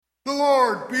The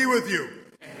Lord be with you.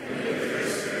 And with your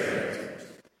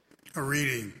spirit. A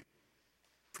reading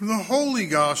from the Holy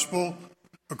Gospel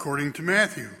according to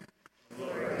Matthew.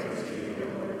 Glory to you,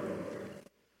 Lord.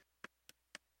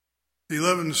 The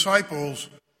 11 disciples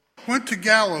went to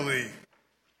Galilee,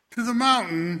 to the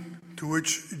mountain to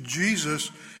which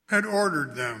Jesus had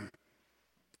ordered them.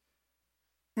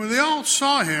 When they all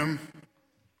saw him,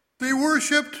 they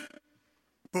worshipped,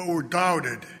 but were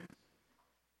doubted.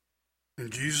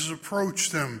 And Jesus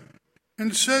approached them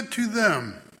and said to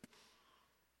them,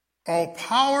 "All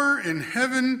power in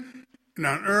heaven and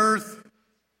on earth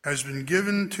has been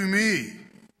given to me.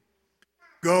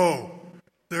 Go,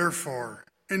 therefore,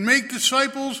 and make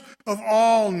disciples of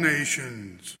all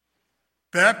nations,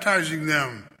 baptizing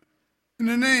them in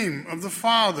the name of the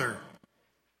Father,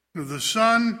 and of the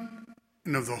Son,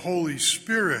 and of the Holy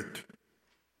Spirit,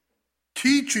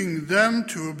 teaching them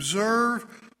to observe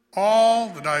all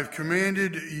that I have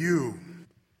commanded you.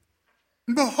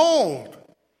 And behold,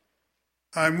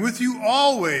 I am with you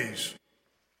always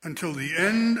until the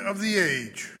end of the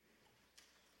age."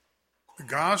 The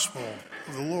Gospel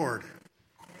of the Lord.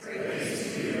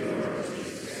 Praise to you, Lord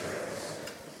Jesus Christ.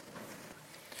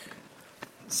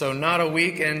 So not a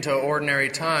week into ordinary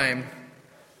time,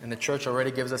 and the church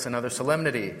already gives us another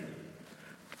solemnity.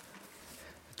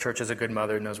 The church is a good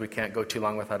mother, knows we can't go too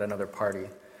long without another party.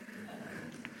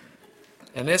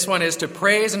 And this one is to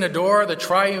praise and adore the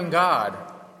triune God.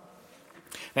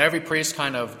 Now, every priest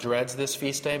kind of dreads this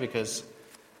feast day because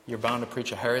you're bound to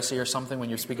preach a heresy or something when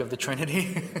you speak of the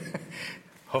Trinity.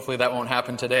 Hopefully that won't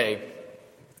happen today.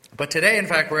 But today, in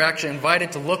fact, we're actually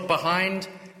invited to look behind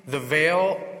the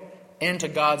veil into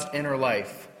God's inner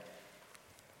life.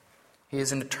 He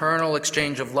is an eternal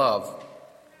exchange of love.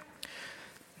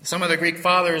 Some of the Greek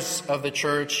fathers of the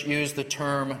church use the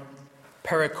term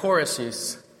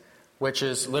perichoresis, which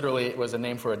is literally, it was a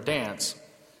name for a dance.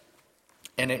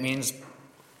 And it means,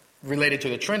 related to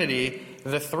the Trinity,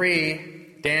 the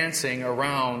three dancing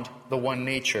around the one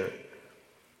nature.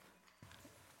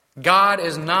 God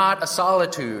is not a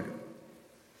solitude.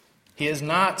 He is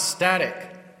not static.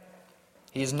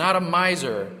 He is not a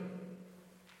miser.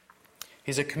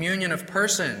 He's a communion of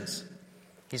persons.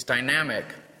 He's dynamic.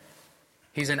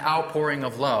 He's an outpouring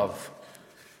of love.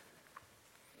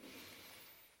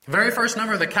 The very first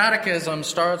number of the Catechism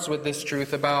starts with this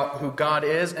truth about who God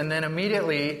is, and then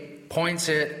immediately points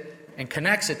it and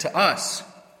connects it to us.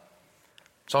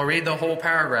 So I'll read the whole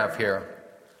paragraph here.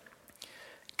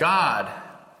 God,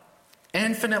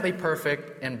 infinitely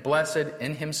perfect and blessed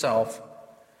in himself,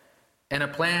 in a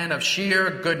plan of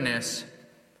sheer goodness,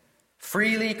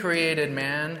 freely created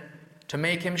man to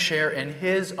make him share in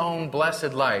his own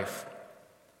blessed life.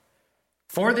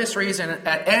 For this reason,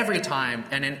 at every time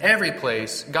and in every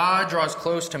place, God draws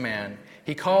close to man.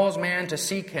 He calls man to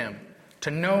seek him, to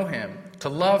know him, to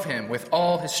love him with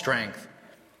all his strength.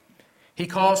 He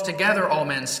calls together all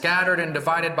men scattered and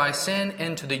divided by sin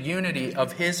into the unity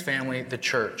of his family, the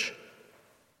church.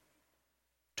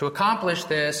 To accomplish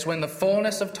this, when the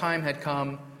fullness of time had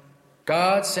come,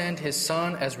 God sent his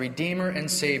Son as Redeemer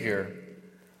and Savior.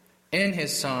 In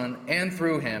his Son and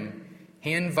through him,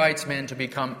 he invites men to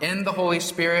become, in the Holy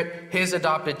Spirit, his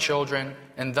adopted children,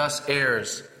 and thus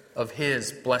heirs of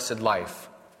his blessed life.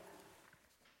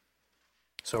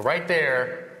 So right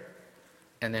there,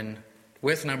 and then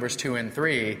with numbers 2 and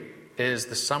 3, is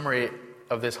the summary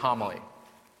of this homily.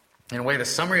 In a way, the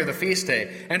summary of the feast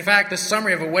day. In fact, the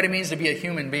summary of what it means to be a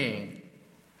human being.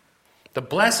 The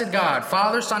blessed God,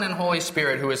 Father, Son, and Holy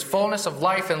Spirit, who is fullness of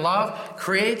life and love,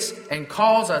 creates and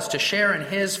calls us to share in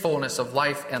his fullness of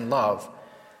life and love.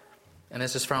 And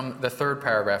this is from the third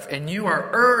paragraph. And you are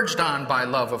urged on by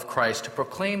love of Christ to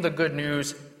proclaim the good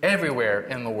news everywhere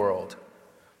in the world.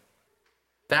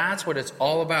 That's what it's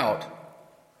all about.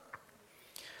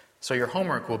 So your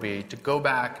homework will be to go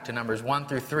back to numbers 1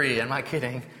 through 3. Am I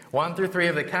kidding? 1 through 3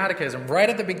 of the Catechism. Right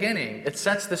at the beginning, it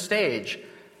sets the stage.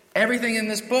 Everything in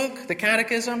this book, the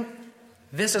Catechism,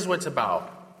 this is what it's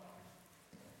about.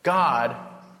 God,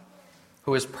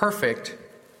 who is perfect,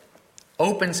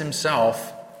 opens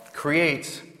himself,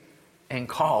 creates, and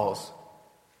calls.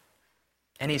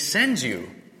 And he sends you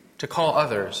to call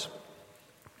others.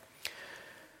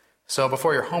 So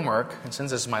before your homework, and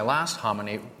since this is my last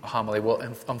homily, we'll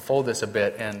unfold this a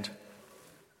bit, and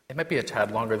it might be a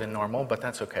tad longer than normal, but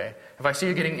that's okay. If I see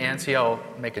you getting antsy, I'll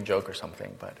make a joke or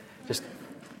something, but just...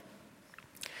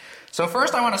 So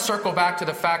first I want to circle back to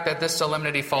the fact that this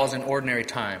solemnity falls in ordinary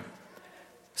time.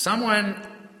 Someone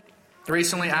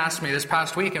recently asked me, this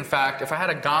past week in fact, if I had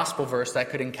a gospel verse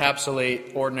that could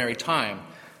encapsulate ordinary time.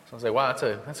 So I was like, wow,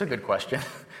 that's a good question.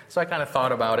 So I kind of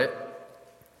thought about it.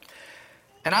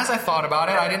 And as I thought about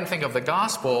it, I didn't think of the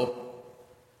gospel.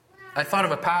 I thought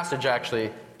of a passage,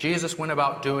 actually. Jesus went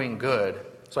about doing good.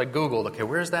 So I Googled, okay,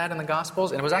 where's that in the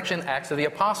Gospels? And it was actually in Acts of the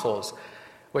Apostles,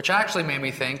 which actually made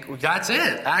me think, that's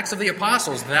it. Acts of the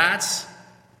Apostles, that's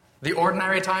the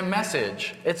ordinary time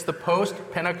message. It's the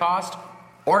post-Pentecost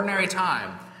ordinary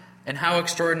time, and how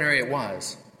extraordinary it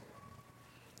was.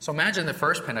 So imagine the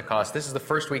first Pentecost. This is the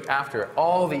first week after.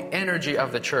 All the energy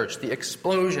of the church, the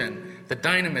explosion, the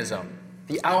dynamism,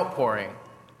 the outpouring.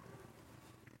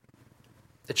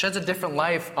 It sheds a different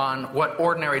life on what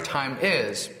ordinary time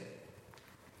is.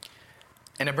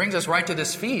 And it brings us right to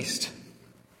this feast.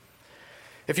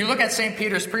 If you look at St.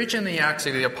 Peter's preaching in the Acts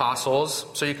of the Apostles,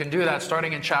 so you can do that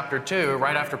starting in chapter 2,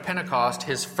 right after Pentecost,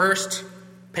 his first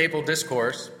papal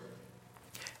discourse,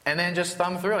 and then just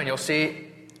thumb through and you'll see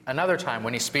another time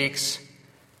when he speaks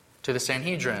to the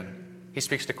Sanhedrin. He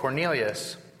speaks to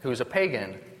Cornelius, who's a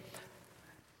pagan.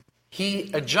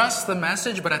 He adjusts the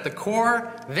message, but at the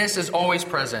core, this is always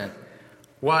present.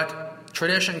 What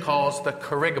tradition calls the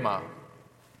kerygma.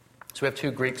 So we have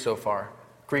two Greek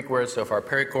words so far.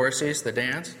 Perikoresis, the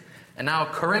dance, and now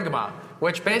kerygma,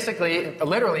 which basically,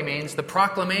 literally means the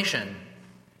proclamation.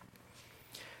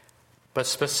 But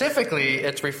specifically,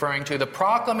 it's referring to the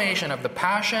proclamation of the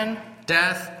passion,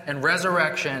 death, and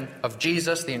resurrection of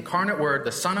Jesus, the incarnate Word,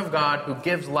 the Son of God, who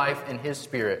gives life in His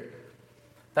Spirit.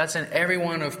 That's in every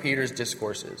one of Peter's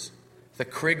discourses. The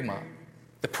kerygma,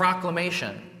 the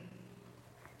proclamation.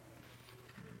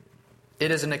 It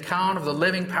is an account of the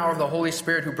living power of the Holy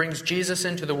Spirit who brings Jesus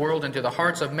into the world, into the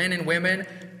hearts of men and women,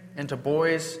 and to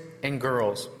boys and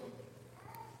girls.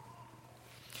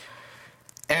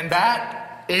 And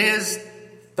that is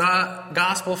the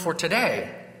gospel for today.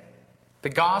 The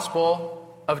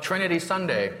gospel of Trinity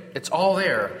Sunday. It's all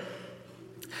there.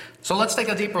 So let's take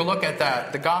a deeper look at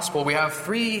that. The gospel, we have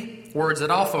three words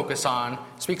that I'll focus on.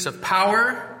 It speaks of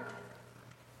power,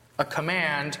 a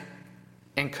command,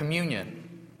 and communion.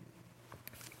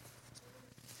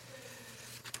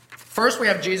 First, we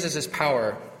have Jesus'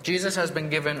 power. Jesus has been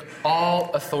given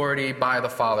all authority by the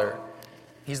Father.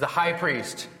 He's the high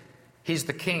priest. He's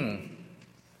the king.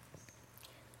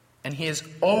 And He is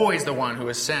always the one who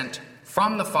is sent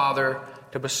from the Father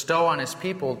to bestow on His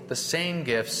people the same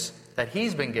gifts that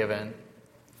He's been given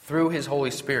through His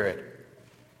Holy Spirit.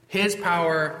 His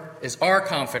power is our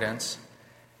confidence.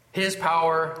 His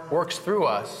power works through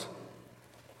us.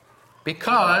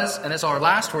 Because, and it's our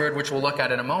last word, which we'll look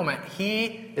at in a moment,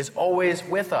 He is always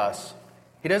with us.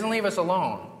 He doesn't leave us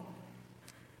alone.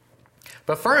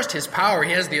 But first, His power,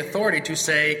 He has the authority to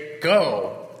say,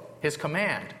 go. His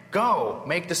command, go,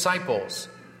 make disciples.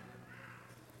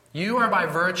 You are by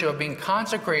virtue of being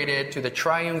consecrated to the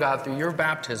triune God through your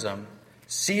baptism,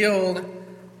 sealed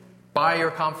by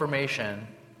your confirmation,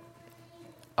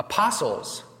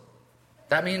 apostles.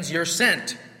 That means you're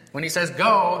sent. When He says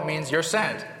go, it means you're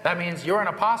sent. That means you're an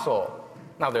apostle.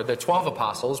 Now, there are 12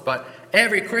 apostles, but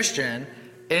every Christian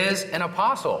is an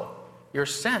apostle. You're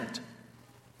sent.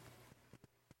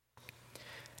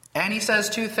 And He says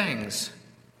two things: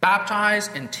 baptize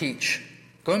and teach.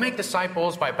 Go make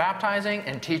disciples by baptizing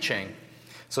and teaching.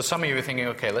 So some of you are thinking,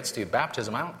 okay, let's do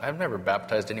baptism. I've never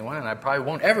baptized anyone, and I probably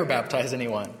won't ever baptize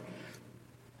anyone.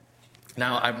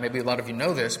 Now, maybe a lot of you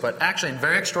know this, but actually in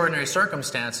very extraordinary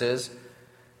circumstances,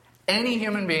 any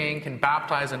human being can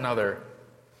baptize another.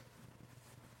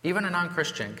 Even a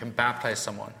non-Christian can baptize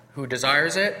someone who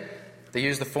desires it. They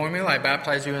use the formula, I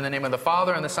baptize you in the name of the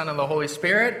Father and the Son and the Holy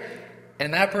Spirit,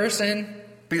 and that person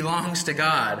belongs to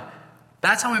God.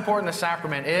 That's how important the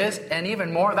sacrament is, and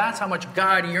even more, that's how much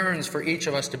God yearns for each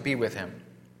of us to be with Him.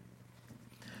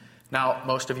 Now,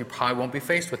 most of you probably won't be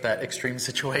faced with that extreme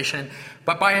situation,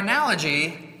 but by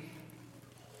analogy,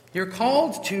 you're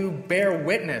called to bear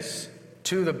witness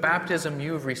to the baptism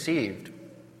you've received.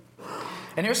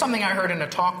 And here's something I heard in a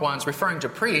talk once referring to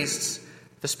priests.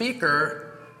 The speaker,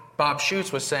 Bob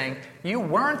Schutz, was saying, you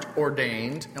weren't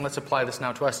ordained, and let's apply this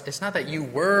now to us. It's not that you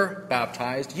were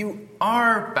baptized, you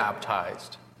are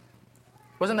baptized.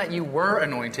 It wasn't that you were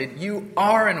anointed, you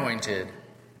are anointed.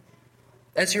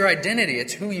 That's your identity,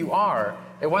 it's who you are.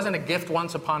 It wasn't a gift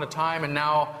once upon a time and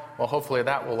now, well, hopefully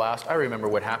that will last. I remember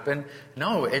what happened.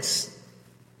 No,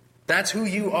 that's who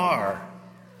you are.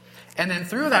 And then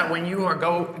through that, when you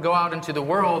go out into the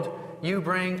world, you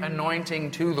bring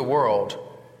anointing to the world.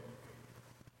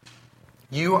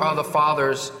 You are the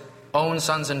Father's own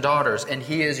sons and daughters, and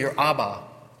He is your Abba.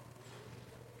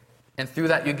 And through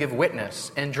that, you give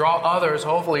witness and draw others,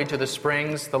 hopefully, to the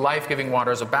springs, the life-giving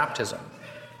waters of baptism.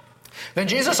 Then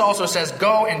Jesus also says,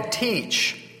 go and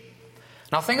teach.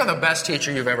 Now think of the best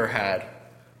teacher you've ever had.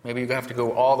 Maybe you have to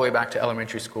go all the way back to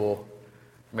elementary school.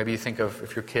 Maybe you think of,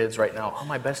 if your kids right now, oh,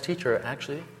 my best teacher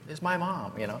actually is my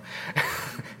mom,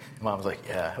 Mom's like,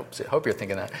 yeah, hope you're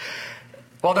thinking that.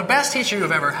 Well, the best teacher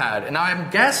you've ever had, and I'm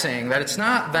guessing that it's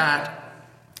not that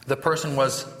the person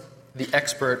was the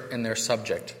expert in their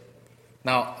subject.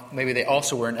 Now, maybe they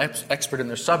also were an expert in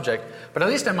their subject, but at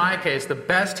least in my case, the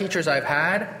best teachers I've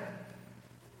had,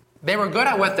 they were good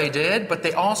at what they did, but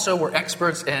they also were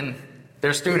experts in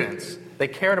their students. They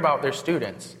cared about their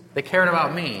students. They cared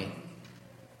about me.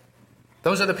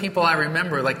 Those are the people I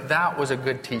remember, like that was a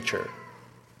good teacher.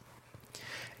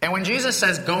 And when Jesus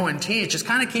says go and teach, just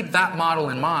kind of keep that model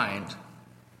in mind.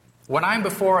 When I'm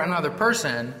before another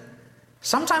person,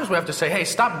 sometimes we have to say, hey,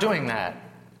 stop doing that.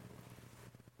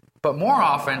 But more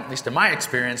often, at least in my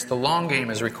experience, the long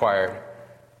game is required.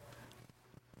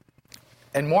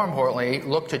 And more importantly,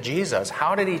 look to Jesus.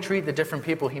 How did he treat the different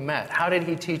people he met? How did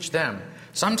he teach them?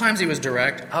 Sometimes he was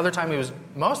direct,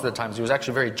 most of the times he was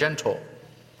actually very gentle.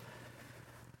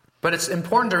 But it's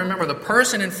important to remember the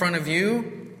person in front of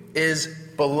you is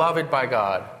beloved by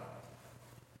God.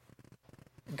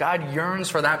 God yearns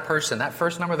for that person. That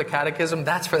first number of the Catechism,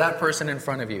 that's for that person in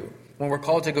front of you. When we're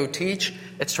called to go teach,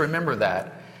 it's to remember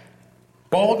that.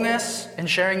 Boldness in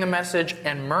sharing the message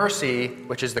and mercy,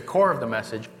 which is the core of the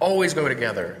message, always go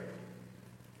together.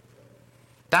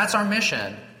 That's our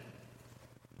mission.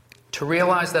 To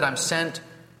realize that I'm sent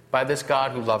by this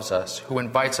God who loves us, who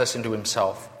invites us into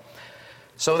himself.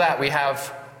 So that we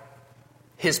have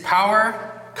his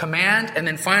power, command, and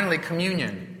then finally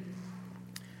communion.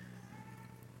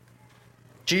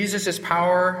 Jesus, he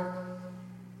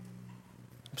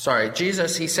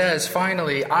says,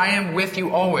 finally, I am with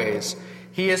you always.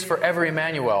 He is forever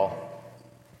Emmanuel,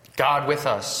 God with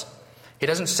us. He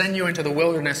doesn't send you into the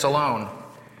wilderness alone.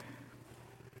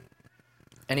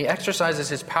 And he exercises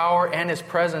his power and his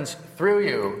presence through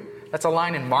you. That's a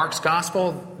line in Mark's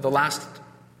Gospel, the last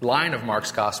line of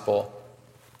Mark's Gospel.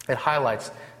 It highlights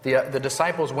the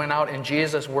disciples went out and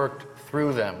Jesus worked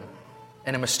through them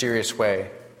in a mysterious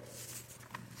way.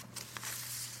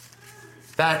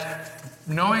 That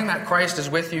knowing that Christ is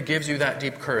with you gives you that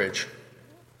deep courage.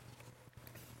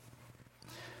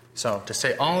 So, to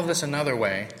say all of this another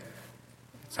way,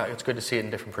 it's good to see it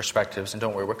in different perspectives, and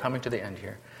don't worry, we're coming to the end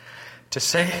here. To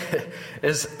say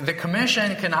is the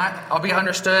commission I'll be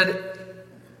understood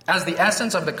as the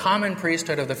essence of the common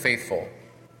priesthood of the faithful.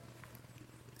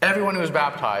 Everyone who is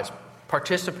baptized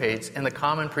participates in the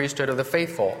common priesthood of the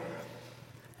faithful.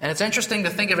 And it's interesting to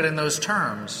think of it in those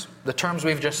terms, the terms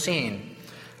we've just seen.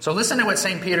 So listen to what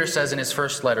St. Peter says in his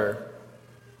first letter.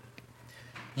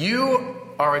 You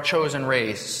are a chosen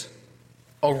race,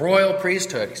 a royal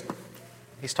priesthood.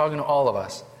 He's talking to all of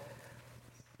us.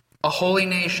 A holy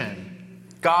nation,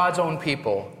 God's own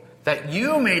people, that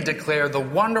you may declare the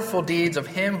wonderful deeds of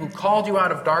him who called you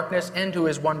out of darkness into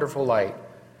his wonderful light.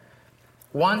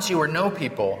 Once you were no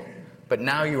people, but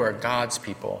now you are God's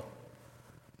people.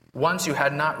 Once you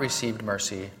had not received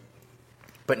mercy,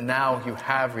 but now you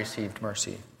have received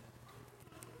mercy.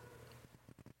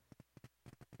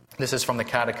 This is from the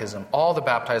Catechism. All the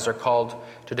baptized are called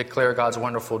to declare God's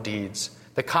wonderful deeds.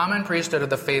 The common priesthood of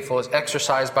the faithful is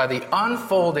exercised by the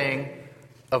unfolding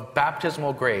of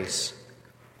baptismal grace,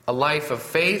 a life of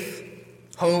faith,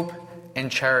 hope,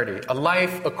 and charity, a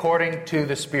life according to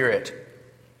the Spirit.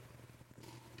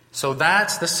 So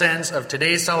that's the sense of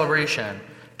today's celebration,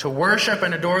 to worship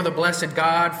and adore the blessed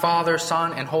God, Father,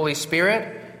 Son, and Holy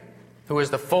Spirit, who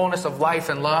is the fullness of life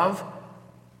and love,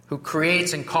 who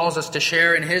creates and calls us to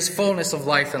share in his fullness of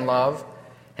life and love,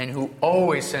 and who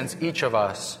always sends each of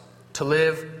us to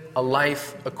live a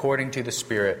life according to the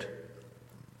Spirit,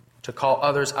 to call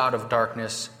others out of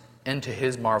darkness into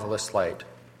his marvelous light.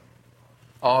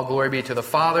 All glory be to the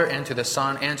Father, and to the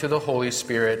Son, and to the Holy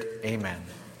Spirit. Amen.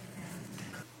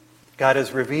 God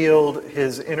has revealed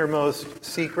his innermost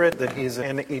secret, that he's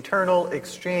an eternal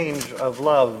exchange of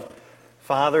love,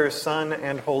 Father, Son,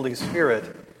 and Holy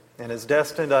Spirit, and has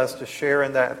destined us to share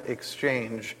in that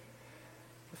exchange.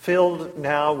 Filled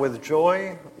now with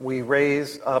joy, we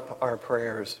raise up our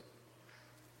prayers.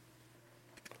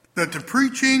 That the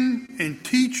preaching and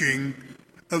teaching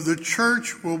of the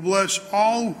Church will bless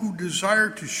all who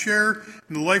desire to share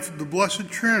in the life of the Blessed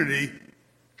Trinity,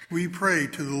 we pray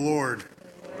to the Lord.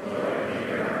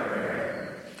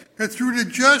 That through the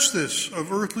justice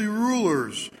of earthly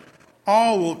rulers,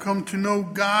 all will come to know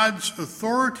God's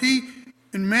authority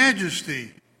and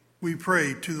majesty, we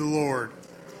pray to the Lord.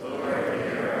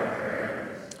 For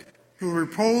the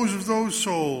repose of those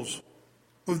souls,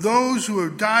 of those who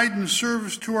have died in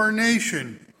service to our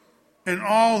nation, and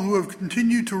all who have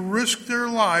continued to risk their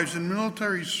lives in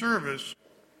military service,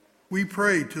 we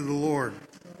pray to the Lord.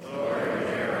 Lord,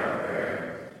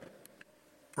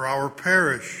 for our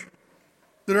parish,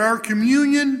 that our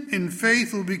communion in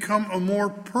faith will become a more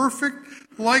perfect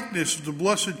likeness of the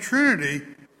Blessed Trinity,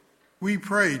 we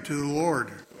pray to the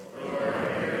Lord.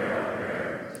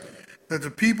 That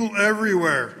the people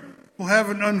everywhere will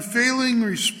have an unfailing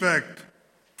respect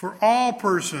for all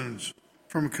persons,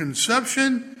 from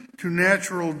conception to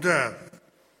natural death.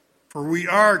 For we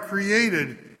are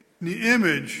created in the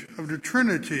image of the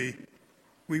Trinity,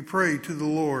 we pray to the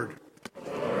Lord.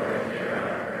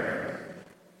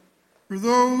 For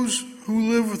those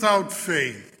who live without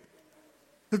faith,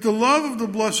 that the love of the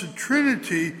Blessed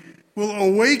Trinity will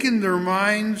awaken their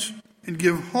minds and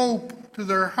give hope to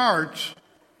their hearts,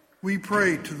 we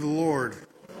pray to the Lord.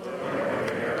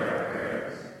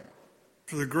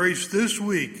 For the grace this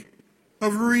week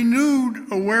of a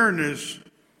renewed awareness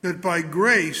that by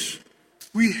grace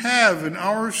we have in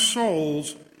our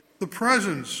souls the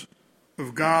presence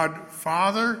of God,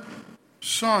 Father,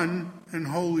 Son, and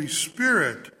Holy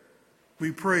Spirit,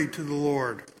 we pray to the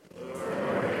Lord.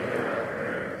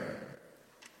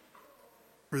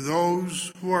 For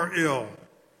those who are ill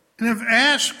and have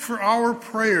asked for our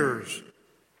prayers,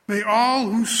 may all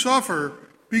who suffer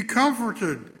be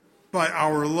comforted by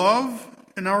our love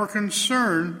and our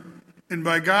concern, and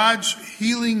by God's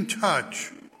healing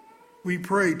touch, we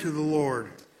pray to the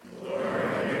Lord.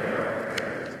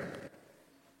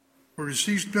 For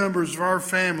deceased members of our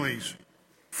families,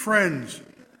 friends,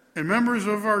 and members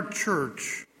of our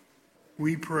church,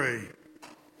 we pray.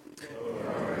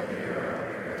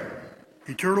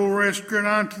 Eternal rest grant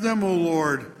unto them, O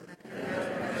Lord.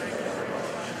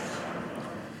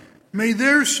 May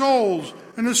their souls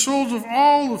and the souls of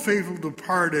all the faithful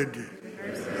departed